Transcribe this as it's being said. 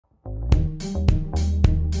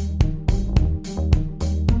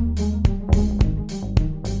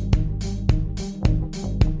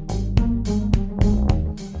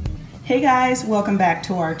Hey guys, welcome back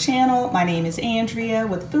to our channel. My name is Andrea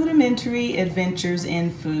with Foodamentary Adventures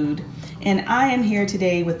in Food, and I am here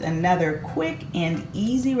today with another quick and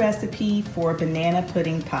easy recipe for banana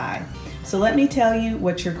pudding pie. So let me tell you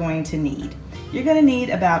what you're going to need. You're going to need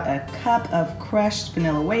about a cup of crushed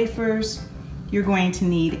vanilla wafers. You're going to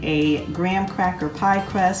need a graham cracker pie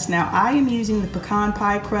crust. Now I am using the pecan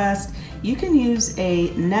pie crust. You can use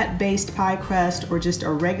a nut-based pie crust or just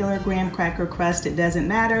a regular graham cracker crust. It doesn't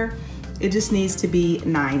matter. It just needs to be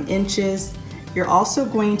 9 inches. You're also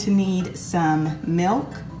going to need some milk,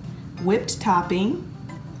 whipped topping,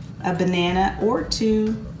 a banana or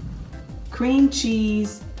two, cream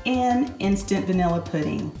cheese, and instant vanilla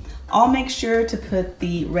pudding. I'll make sure to put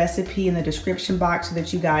the recipe in the description box so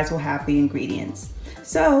that you guys will have the ingredients.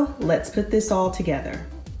 So let's put this all together.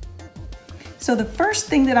 So the first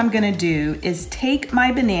thing that I'm gonna do is take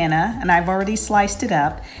my banana, and I've already sliced it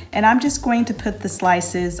up, and I'm just going to put the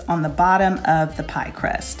slices on the bottom of the pie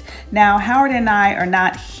crust. Now, Howard and I are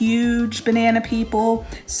not huge banana people,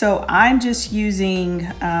 so I'm just using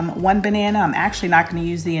one banana. I'm actually not gonna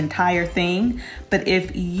use the entire thing, but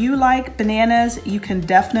if you like bananas, you can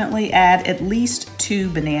definitely add at least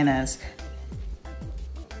 2 bananas.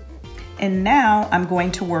 And now I'm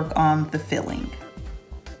going to work on the filling.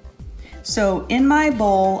 So in my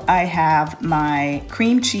bowl, I have my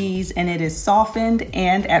cream cheese, and it is softened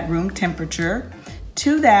and at room temperature.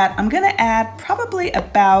 To that, I'm gonna add probably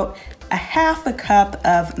about a half a cup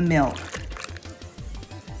of milk.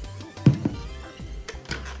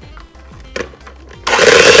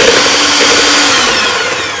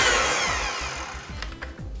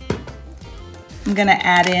 I'm gonna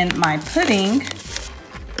add in my pudding.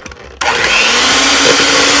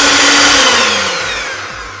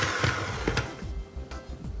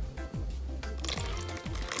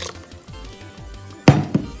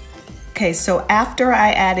 Okay, so after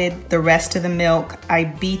I added the rest of the milk, I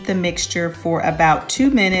beat the mixture for about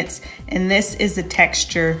 2 minutes, and this is the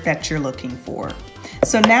texture that you're looking for.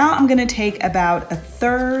 So now I'm gonna take about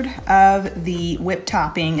 1/3 of the whipped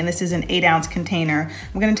topping, and this is an 8-ounce container.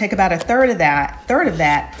 I'm gonna take about 1/3 of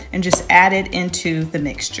that, and just add it into the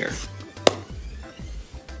mixture.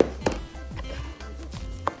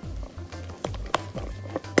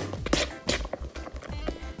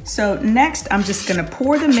 So next, I'm just gonna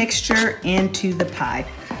pour the mixture into the pie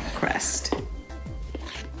crust.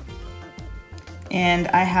 And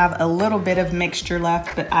I have a little bit of mixture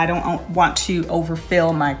left, but I don't want to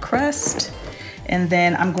overfill my crust. And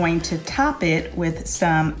then I'm going to top it with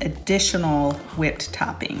some additional whipped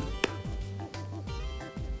topping.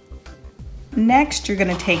 Next, you're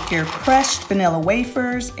gonna take your crushed vanilla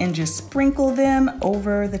wafers and just sprinkle them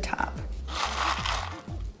over the top.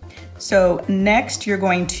 So next, you're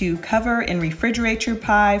going to cover and refrigerate your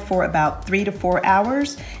pie for about 3 to 4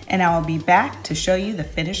 hours, and I will be back to show you the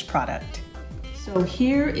finished product. So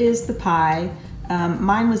here is the pie.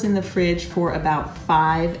 Mine was in the fridge for about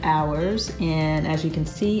 5 hours, and as you can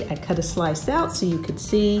see, I cut a slice out so you could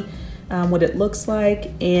see what it looks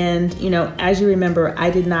like. And you know, as you remember, I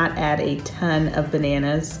did not add a ton of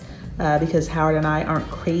bananas. Because Howard and I aren't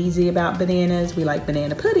crazy about bananas. We like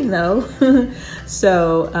banana pudding though.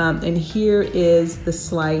 So, and here is the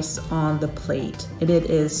slice on the plate. And it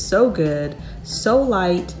is so good, so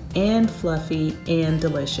light and fluffy and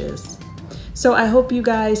delicious. So I hope you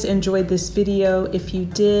guys enjoyed this video. If you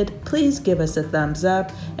did, please give us a thumbs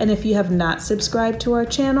up. And if you have not subscribed to our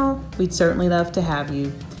channel, we'd certainly love to have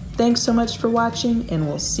you. Thanks so much for watching, and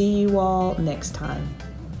we'll see you all next time.